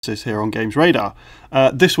Here on Games Radar.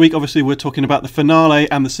 This week, obviously, we're talking about the finale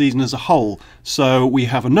and the season as a whole. So we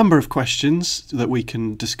have a number of questions that we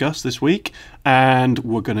can discuss this week, and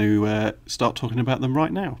we're going to start talking about them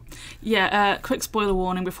right now. Yeah, quick spoiler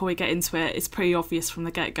warning before we get into it. It's pretty obvious from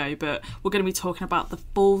the get-go, but we're going to be talking about the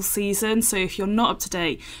full season. So if you're not up to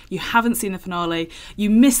date, you haven't seen the finale, you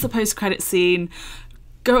missed the post-credit scene,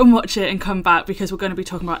 go and watch it and come back because we're going to be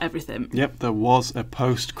talking about everything. Yep, there was a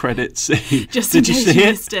post-credit scene. Did you see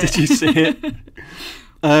it? Did you see it?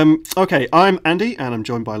 Okay, I'm Andy and I'm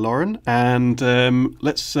joined by Lauren, and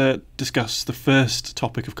let's discuss the first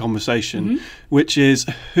topic of conversation, which is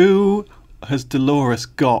who has Dolores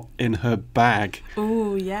got in her bag?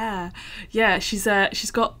 Oh yeah,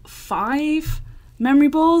 she's got 5 memory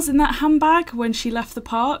balls in that handbag when she left the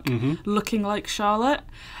park, looking like Charlotte.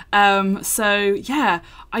 So yeah,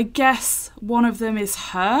 I guess one of them is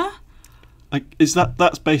her.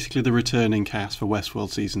 That's basically the returning cast for Westworld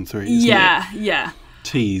season 3, isn't it? Yeah.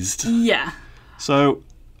 Teased. Yeah. So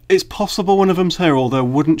it's possible one of them's her, although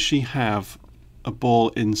wouldn't she have a ball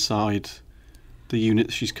inside the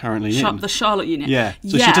unit she's currently in? The Charlotte unit. Yeah.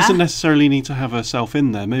 So she doesn't necessarily need to have herself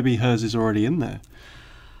in there. Maybe hers is already in there.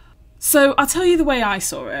 So I'll tell you the way I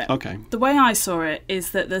saw it. Okay. The way I saw it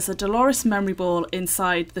is that there's a Dolores memory ball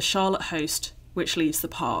inside the Charlotte host, which leaves the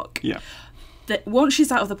park. Yeah. That once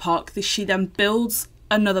she's out of the park, she then builds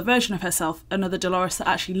another version of herself, another Dolores that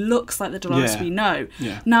actually looks like the Dolores we know.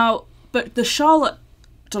 Yeah. Now, but the Charlotte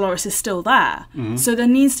Dolores is still there. So there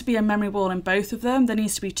needs to be a memory ball in both of them. There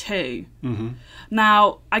needs to be 2.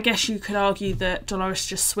 Now, I guess you could argue that Dolores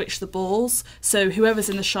just switched the balls. So whoever's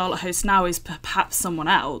in the Charlotte host now is perhaps someone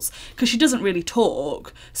else. Because she doesn't really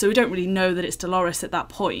talk. So we don't really know that it's Dolores at that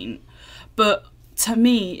point. But to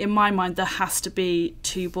me, in my mind, there has to be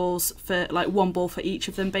 2 balls for, like, 1 ball for each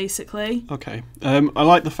of them, basically. Okay. I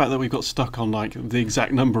like the fact that we got stuck on, like, the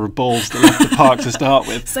exact number of balls that left the park to start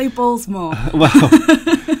with. Say balls more. Well,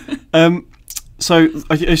 so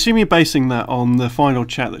I assume you're basing that on the final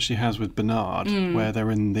chat that she has with Bernard, where they're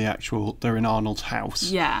in Arnold's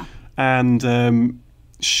house. Yeah. And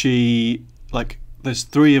there's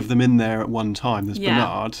 3 of them in there at one time. There's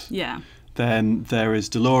Bernard. Yeah. Then there is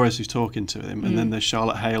Dolores who's talking to him, and then there's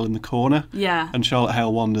Charlotte Hale in the corner. Yeah. And Charlotte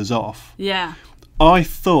Hale wanders off. Yeah. I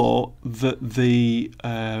thought that the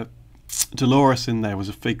Dolores in there was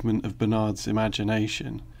a figment of Bernard's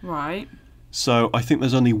imagination. Right. So I think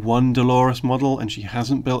there's only one Dolores model, and she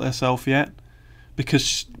hasn't built herself yet.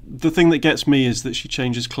 Because the thing that gets me is that she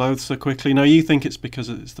changes clothes so quickly. Now, you think it's because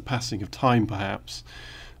it's the passing of time, perhaps.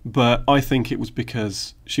 But I think it was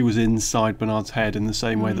because she was inside Bernard's head in the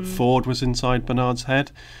same way that Ford was inside Bernard's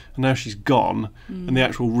head. And now she's gone, and the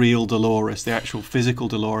actual real Dolores, the actual physical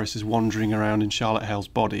Dolores, is wandering around in Charlotte Hale's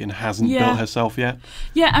body and hasn't built herself yet.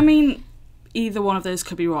 Yeah, I mean, either one of those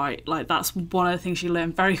could be right. Like, that's one of the things you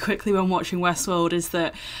learn very quickly when watching Westworld is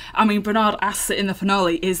that, I mean, Bernard asks it in the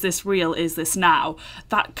finale, is this real? Is this now?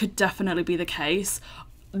 That could definitely be the case.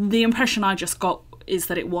 The impression I just got is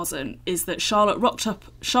that it wasn't, is that Charlotte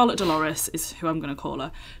Dolores is who I'm going to call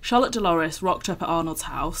her. Charlotte Dolores rocked up at Arnold's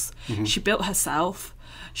house. She built herself.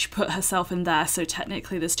 She put herself in there, so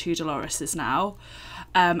technically there's 2 Doloreses now.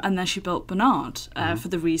 And then she built Bernard for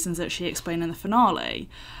the reasons that she explained in the finale.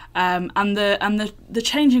 And the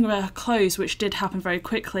changing of her clothes, which did happen very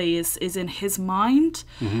quickly, is in his mind,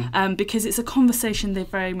 because it's a conversation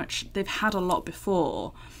they've had a lot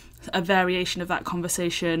before, a variation of that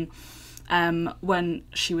conversation. When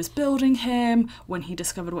she was building him, when he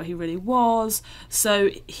discovered what he really was. So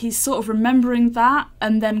he's sort of remembering that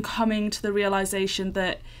and then coming to the realisation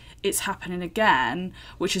that it's happening again,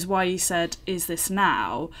 which is why he said, is this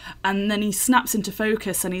now? And then he snaps into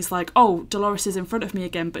focus and he's like, oh, Dolores is in front of me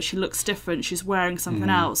again, but she looks different. She's wearing something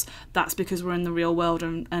else. That's because we're in the real world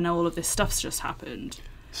and all of this stuff's just happened.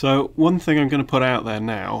 So one thing I'm going to put out there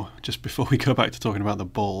now, just before we go back to talking about the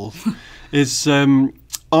balls, is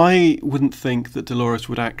I wouldn't think that Dolores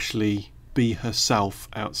would actually be herself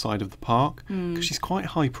outside of the park, because she's quite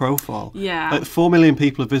high profile. Yeah. Like 4 million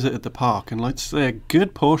people have visited the park, and let's say a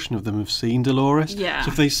good portion of them have seen Dolores. Yeah.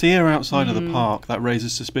 So if they see her outside of the park, that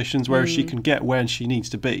raises suspicions, whereas she can get where she needs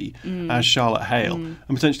to be as Charlotte Hale and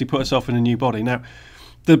potentially put herself in a new body. Now,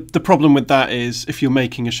 the problem with that is if you're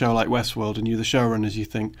making a show like Westworld and you're the showrunners, you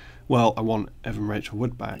think, well, I want Evan Rachel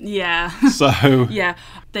Wood back. Yeah. So yeah,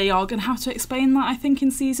 they are going to have to explain that, I think, in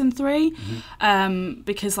season 3,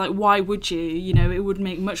 because like, why would you? You know, it would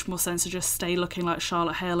make much more sense to just stay looking like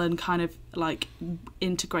Charlotte Hale and kind of like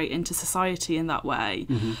integrate into society in that way.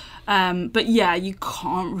 But yeah, you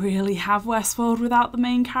can't really have Westworld without the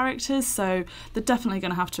main characters, so they're definitely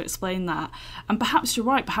going to have to explain that. And perhaps you're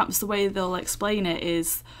right, perhaps the way they'll explain it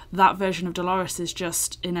is that version of Dolores is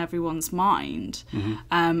just in everyone's mind,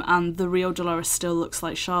 and the real Dolores still looks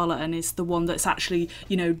like Charlotte and is the one that's actually,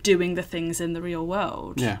 you know, doing the things in the real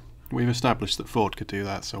world. Yeah, we've established that Ford could do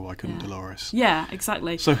that, so why couldn't Dolores? Yeah,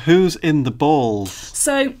 exactly. So who's in the balls?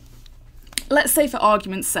 So let's say, for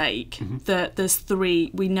argument's sake, that there's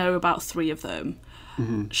 3, we know about 3 of them.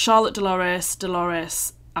 Charlotte, Dolores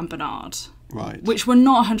and Bernard. Right. Which we're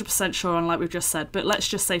not 100% sure on, like we've just said, but let's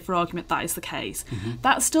just say for argument that is the case.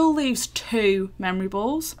 That still leaves 2 memory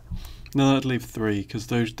balls. No, that'd leave 3, because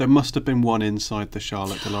there must have been one inside the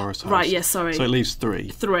Charlotte Dolores house. Right, yeah, sorry. So it leaves 3.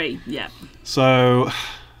 3, yeah. So,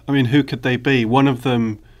 I mean, who could they be? One of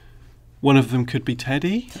them could be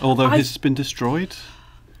Teddy, although his has been destroyed.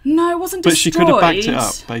 No, it wasn't but destroyed. But she could have backed it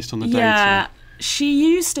up based on the data. Yeah,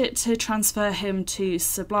 she used it to transfer him to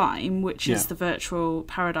Sublime, which is the virtual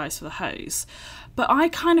paradise for the host. But I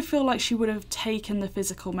kind of feel like she would have taken the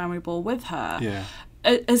physical memory ball with her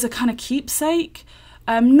as a kind of keepsake.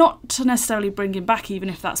 Not to necessarily bring him back, even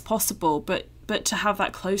if that's possible, but to have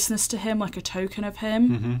that closeness to him, like a token of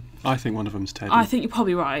him. I think one of them's Teddy. I think you're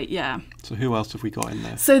probably right, yeah. So who else have we got in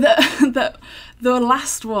there? So the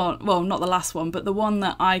last one, well, not the last one, but the one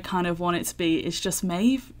that I kind of want it to be is just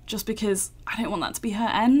Maeve, just because I don't want that to be her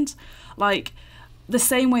end. Like, the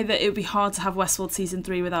same way that it would be hard to have Westworld season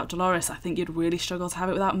 3 without Dolores, I think you'd really struggle to have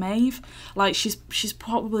it without Maeve. Like, she's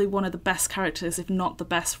probably one of the best characters, if not the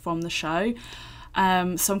best, from the show.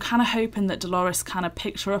 So I'm kind of hoping that Dolores kind of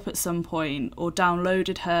picked her up at some point or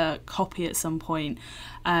downloaded her copy at some point,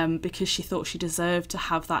 because she thought she deserved to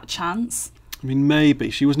have that chance. I mean, maybe.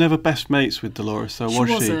 She was never best mates with Dolores, so was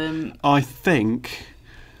she? Wasn't. I think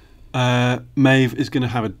Maeve is going to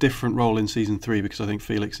have a different role in season 3, because I think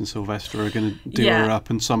Felix and Sylvester are going to do her up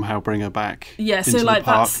and somehow bring her back. Yeah, so into like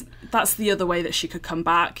the park. that's the other way that she could come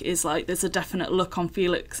back, is like there's a definite look on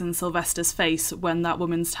Felix and Sylvester's face when that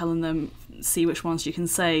woman's telling them, see which ones you can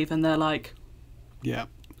save, and they're like, yeah.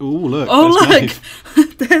 Oh, look.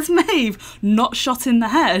 Look, there's Maeve, not shot in the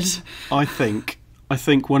head. I think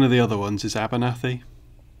one of the other ones is Abernathy.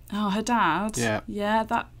 Oh, her dad. Yeah,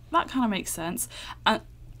 that kind of makes sense,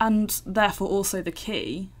 and therefore also the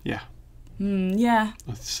key. Yeah. Yeah.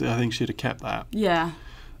 I think she'd have kept that. Yeah.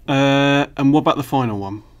 And what about the final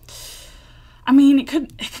one? I mean, it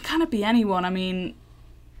could kind of be anyone. I mean,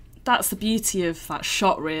 that's the beauty of that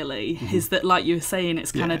shot, really, is that, like you were saying,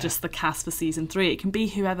 it's kind of just the cast for season 3. It can be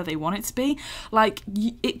whoever they want it to be. Like,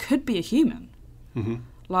 it could be a human.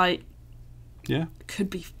 Like,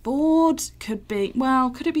 could be Ford, could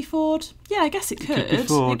it be Ford? Yeah, I guess it could. It could be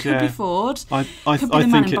Ford, it could be Ford.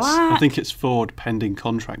 I think it's Ford pending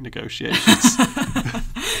contract negotiations.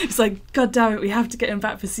 It's like, God damn it, we have to get him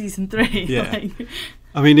back for season 3. Yeah. Like,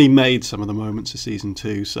 I mean, he made some of the moments of season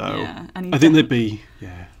 2, so I think they'd be,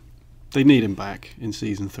 they need him back in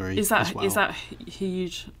season 3 is that as well. Is that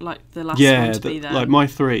huge, like the last one to be there? Like my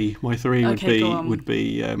three would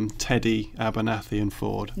be Teddy, Abernathy and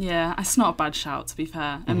Ford. Yeah, it's not a bad shout, to be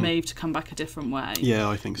fair, and Maeve to come back a different way. Yeah,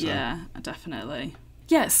 I think so. Yeah, definitely.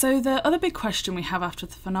 Yeah, so the other big question we have after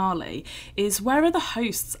the finale is, where are the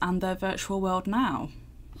hosts and their virtual world now?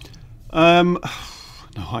 No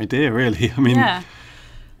idea, really. I mean,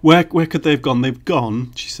 where could they have gone? They've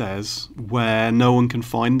gone, she says, where no one can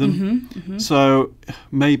find them. So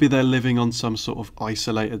maybe they're living on some sort of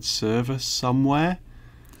isolated server somewhere.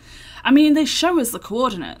 I mean, they show us the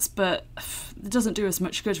coordinates, but it doesn't do us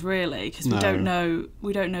much good, really, because we don't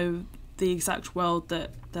know the exact world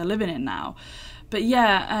that they're living in now. But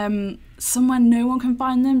yeah, somewhere no one can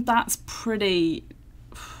find them, that's pretty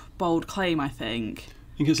bold claim, I think.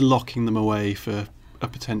 I think it's locking them away for a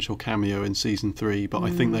potential cameo in season 3, but I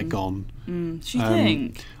think they're gone. Do you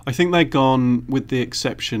think? I think they're gone, with the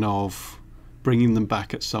exception of bringing them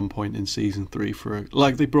back at some point in season 3 for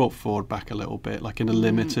like they brought Ford back a little bit, like in a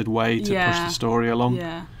limited way to push the story along.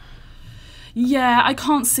 Yeah, I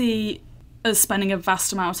can't see us spending a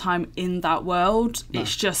vast amount of time in that world. No.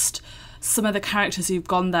 It's just some of the characters who've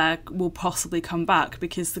gone there will possibly come back,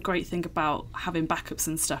 because the great thing about having backups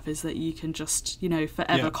and stuff is that you can just,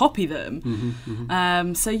 forever copy them.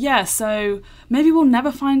 So maybe we'll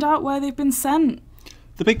never find out where they've been sent.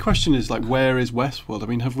 The big question is, like, where is Westworld? I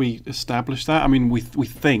mean, have we established that? I mean, we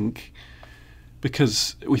think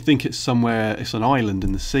because we think it's somewhere. It's an island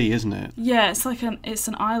in the sea, isn't it? Yeah, it's like it's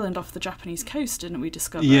an island off the Japanese coast, didn't we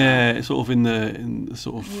discover? Yeah, it's sort of in the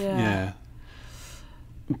sort of yeah.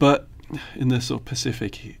 But in the sort of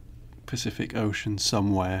Pacific Ocean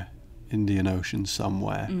somewhere, Indian Ocean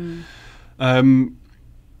somewhere.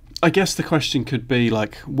 I guess the question could be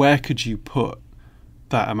like, where could you put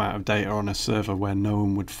that amount of data on a server where no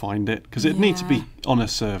one would find it? Because it'd need to be on a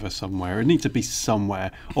server somewhere. It'd need to be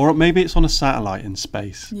somewhere, or maybe it's on a satellite in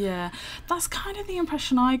space. Yeah, that's kind of the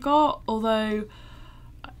impression I got, although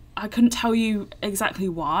I couldn't tell you exactly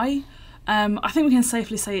why. I think we can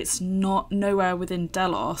safely say it's not nowhere within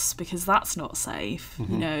Delos, because that's not safe.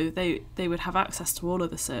 You know, they would have access to all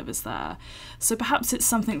of the servers there. So perhaps it's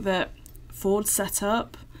something that Ford set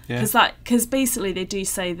up, because basically they do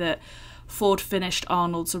say that Ford finished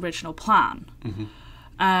Arnold's original plan.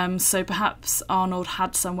 So perhaps Arnold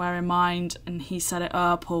had somewhere in mind and he set it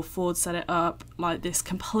up, or Ford set it up, like this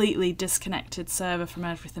completely disconnected server from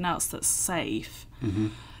everything else that's safe.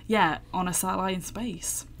 Yeah, on a satellite in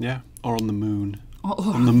space. Yeah, or on the moon.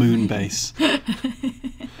 On the moon base.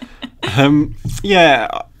 Yeah,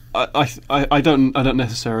 I don't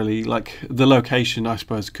necessarily like the location. I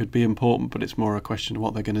suppose could be important, but it's more a question of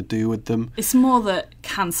what they're going to do with them. It's more that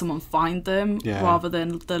can someone find them rather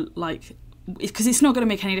than the like, because it's not going to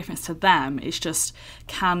make any difference to them. It's just,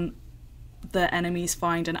 can the enemies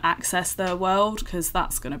find and access their world? Because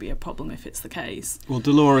that's going to be a problem if it's the case. Well,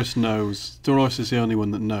 Dolores knows. Dolores is the only one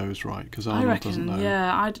that knows, right? Because Arnold doesn't know.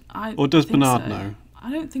 Yeah, or does Bernard know?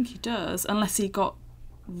 I don't think he does, unless he got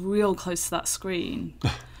real close to that screen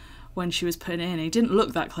when she was putting it in. He didn't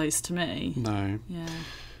look that close to me. No. Yeah.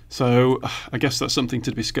 So I guess that's something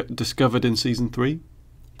to be discovered in season 3.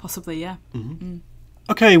 Possibly, yeah.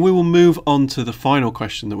 Okay, we will move on to the final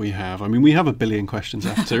question that we have. I mean, we have a billion questions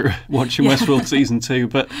after watching Westworld season 2,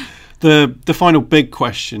 but the final big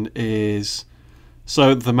question is,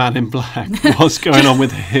 so the Man in Black, what's going on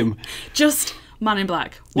with him? Just Man in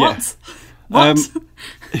Black. What? Yeah. What?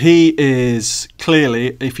 He is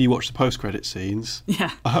clearly, if you watch the post-credit scenes,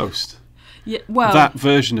 a host. Yeah, well, that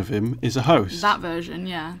version of him is a host. That version,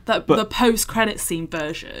 yeah. The post-credit scene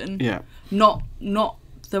version. Yeah. Not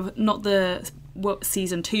the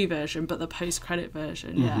season 2 version, but the post-credit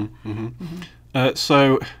version.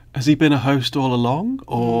 So has he been a host all along,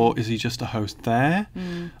 or is he just a host there?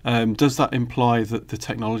 Does that imply that the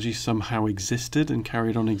technology somehow existed and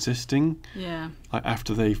carried on existing? Yeah. Like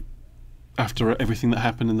after everything that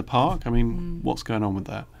happened in the park? I mean, what's going on with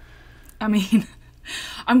that? I mean,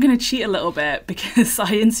 I'm going to cheat a little bit because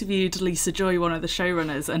I interviewed Lisa Joy, one of the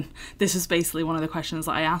showrunners, and this was basically one of the questions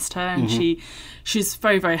that I asked her, and she's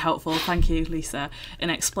very, very helpful, thank you, Lisa, in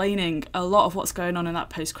explaining a lot of what's going on in that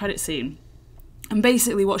post-credit scene. And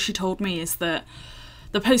basically what she told me is that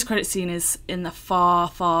the post-credit scene is in the far,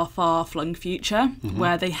 far, far-flung future,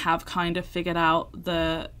 where they have kind of figured out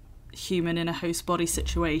the human in a host body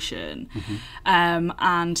situation.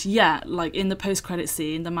 And yeah, like in the post-credit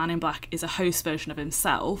scene, the Man in Black is a host version of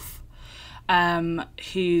himself,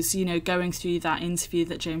 who's, you know, going through that interview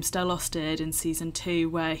that James Delos did in season 2,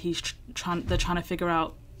 where they're trying to figure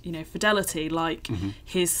out, you know, fidelity, like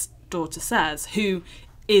his daughter says, who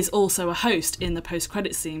is also a host in the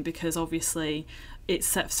post-credit scene, because obviously it's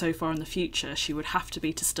set so far in the future, she would have to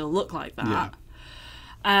be to still look like that.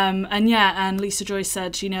 And Lisa Joy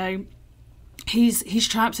said, you know, he's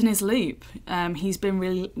trapped in his loop. He's been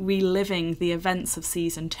reliving the events of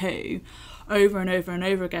season 2 over and over and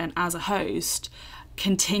over again as a host,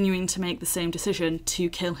 continuing to make the same decision to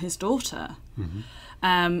kill his daughter.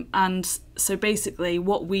 And so basically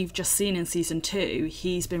what we've just seen in season 2,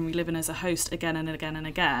 he's been reliving as a host again and again and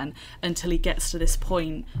again until he gets to this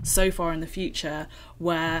point so far in the future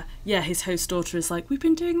where, his host daughter is like, we've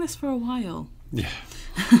been doing this for a while. Yeah.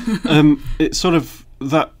 It's sort of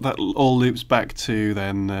that all loops back to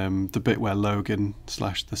then the bit where Logan /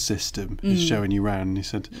 the system is showing you around, and he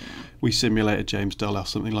said we simulated James Delos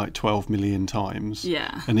something like 12 million times,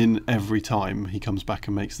 and in every time he comes back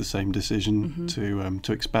and makes the same decision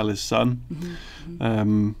to expel his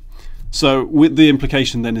son. So with the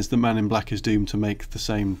implication then is the Man in Black is doomed to make the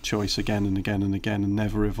same choice again and again and again and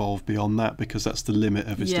never evolve beyond that, because that's the limit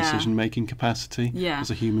of his decision-making capacity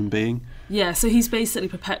as a human being. Yeah, so he's basically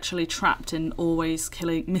perpetually trapped in always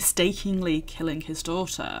mistakenly killing his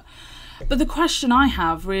daughter. But the question I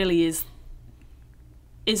have really is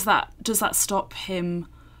that, does that stop him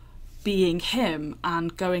being him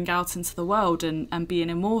and going out into the world and being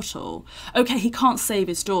immortal? Okay, he can't save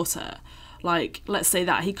his daughter. Like, let's say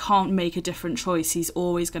that he can't make a different choice. He's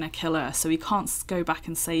always going to kill her, so he can't go back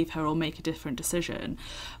and save her or make a different decision.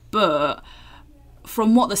 But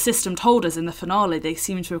from what the system told us in the finale, they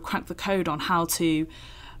seem to have cracked the code on how to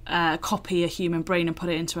copy a human brain and put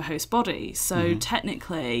it into a host body. So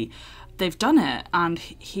technically, they've done it, and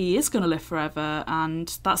he is going to live forever,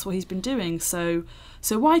 and that's what he's been doing. So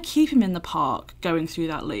why keep him in the park going through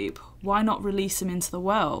that loop? Why not release him into the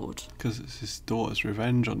world? Because it's his daughter's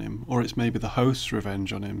revenge on him, or it's maybe the host's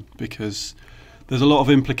revenge on him, because there's a lot of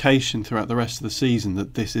implication throughout the rest of the season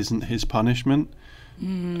that this isn't his punishment.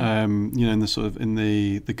 In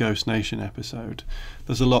the Ghost Nation episode,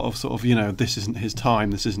 there's a lot of sort of, this isn't his time,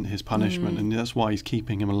 this isn't his punishment, and that's why he's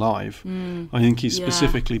keeping him alive. I think he's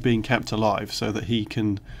specifically being kept alive so that he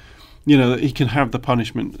can, that he can have the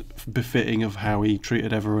punishment befitting of how he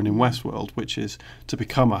treated everyone in Westworld, which is to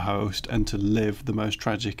become a host and to live the most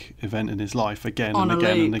tragic event in his life again and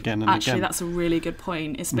again and again and again. Actually, that's a really good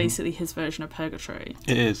point. It's basically his version of purgatory.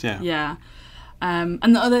 It is, yeah. Yeah.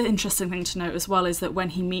 And the other interesting thing to note as well is that when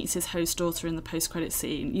he meets his host daughter in the post-credit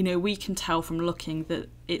scene, we can tell from looking that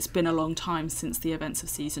it's been a long time since the events of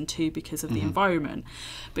season 2 because of the environment.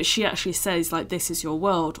 But she actually says, like, this is your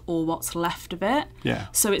world, or what's left of it. Yeah.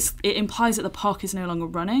 So it implies that the park is no longer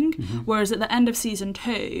running, whereas at the end of season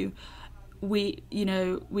 2,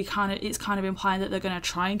 it's kind of implying that they're going to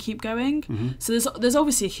try and keep going. So there's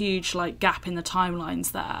obviously a huge gap in the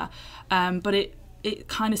timelines there, but it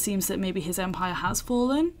kind of seems that maybe his empire has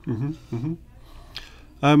fallen.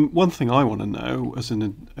 One thing I want to know, as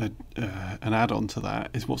an add-on to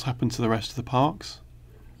that, is what's happened to the rest of the parks.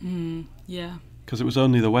 Yeah. Because it was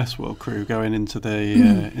only the Westworld crew going into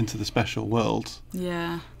the special worlds.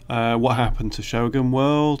 Yeah. What happened to Shogun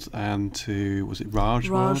World and to, was it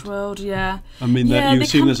Raj World? Raj World, yeah. I mean, you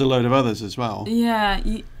assume there's a load of others as well. Yeah,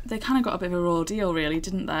 they kind of got a bit of a raw deal, really,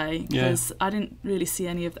 didn't they? Yeah. Because I didn't really see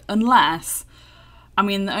any of unless... I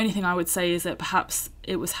mean, the only thing I would say is that perhaps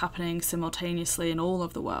it was happening simultaneously in all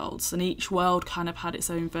of the worlds, and each world kind of had its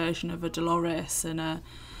own version of a Dolores and a...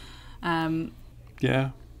 and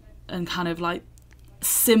kind of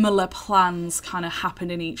similar plans kind of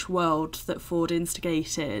happened in each world that Ford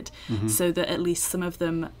instigated, so that at least some of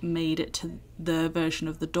them made it to the version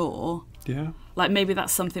of the door. Yeah. Maybe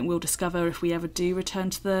that's something we'll discover if we ever do return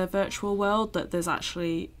to the virtual world, that there's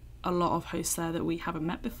actually a lot of hosts there that we haven't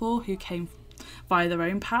met before who came via their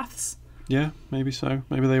own paths. Yeah, maybe so.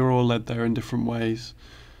 Maybe they were all led there in different ways.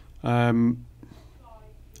 And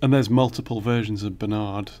there's multiple versions of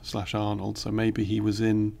Bernard/Arnold, so maybe he was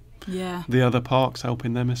in the other parks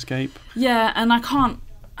helping them escape. Yeah, and I can't...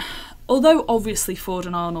 Although obviously Ford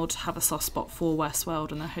and Arnold have a soft spot for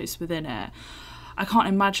Westworld and the hosts within it, I can't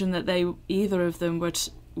imagine that either of them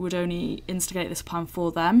would only instigate this plan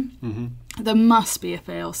for them. There must be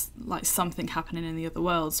something happening in the other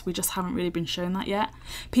worlds. We just haven't really been shown that yet.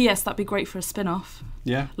 P.S. That'd be great for a spin-off.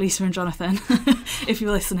 Yeah. Lisa and Jonathan, if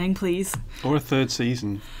you're listening, please. Or a third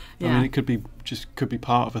season. Yeah. I mean, it could be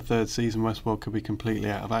part of a third season. Westworld could be completely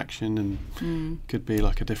out of action and could be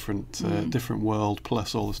like a different world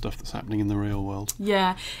plus all the stuff that's happening in the real world.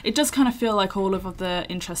 Yeah, it does kind of feel like all of the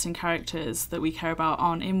interesting characters that we care about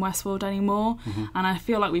aren't in Westworld anymore, and I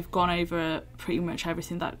feel like we've gone over pretty much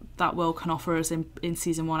everything that world can offer us in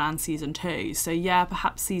season 1 and season 2. So yeah,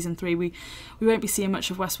 perhaps season 3 we won't be seeing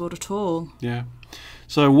much of Westworld at all. Yeah.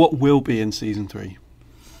 So what will be in season 3?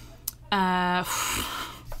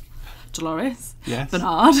 Dolores, yes.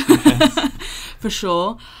 Bernard, yes. For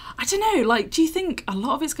sure. I don't know, do you think a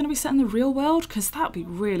lot of it's going to be set in the real world? Because that'd be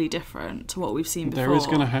really different to what we've seen before. There is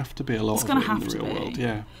going to have to be a lot of it in the real world,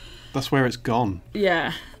 yeah. That's where it's gone.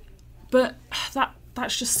 Yeah. But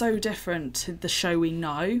that's just so different to the show we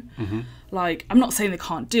know. I'm not saying they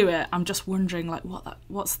can't do it, I'm just wondering,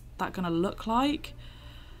 what's that going to look like?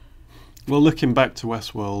 Well, looking back to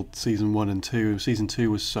Westworld season 1 and 2, season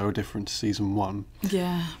 2 was so different to season 1.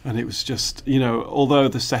 Yeah. And it was just, although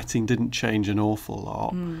the setting didn't change an awful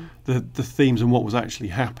lot, the themes and what was actually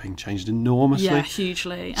happening changed enormously. Yeah,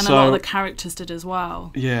 hugely. And a lot of the characters did as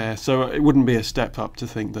well. Yeah, so it wouldn't be a step up to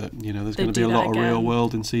think that, there's going to be a lot of real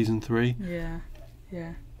world in season 3. Yeah.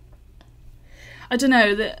 I don't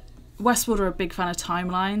know, Westworld are a big fan of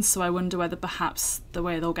timelines, so I wonder whether perhaps the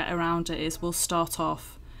way they'll get around it is we'll start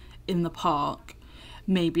off in the park,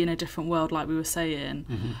 maybe in a different world like we were saying,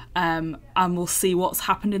 and we'll see what's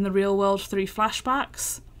happened in the real world through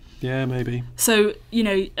flashbacks. Yeah, maybe. So,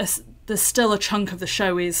 there's still a chunk of the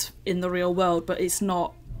show is in the real world, but it's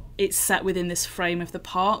set within this frame of the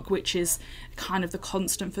park, which is kind of the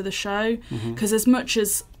constant for the show. Because as much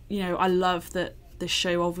as, I love that this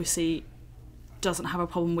show obviously doesn't have a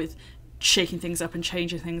problem with shaking things up and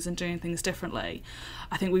changing things and doing things differently,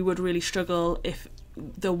 I think we would really struggle if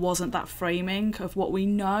there wasn't that framing of what we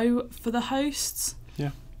know for the hosts.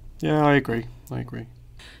 Yeah. Yeah, I agree.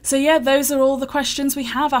 So yeah, those are all the questions we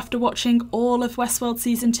have after watching all of Westworld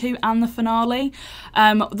Season 2 and the finale.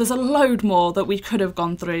 There's a load more that we could have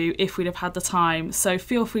gone through if we'd have had the time, so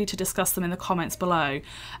feel free to discuss them in the comments below,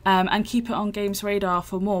 and keep it on Games Radar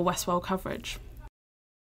for more Westworld coverage.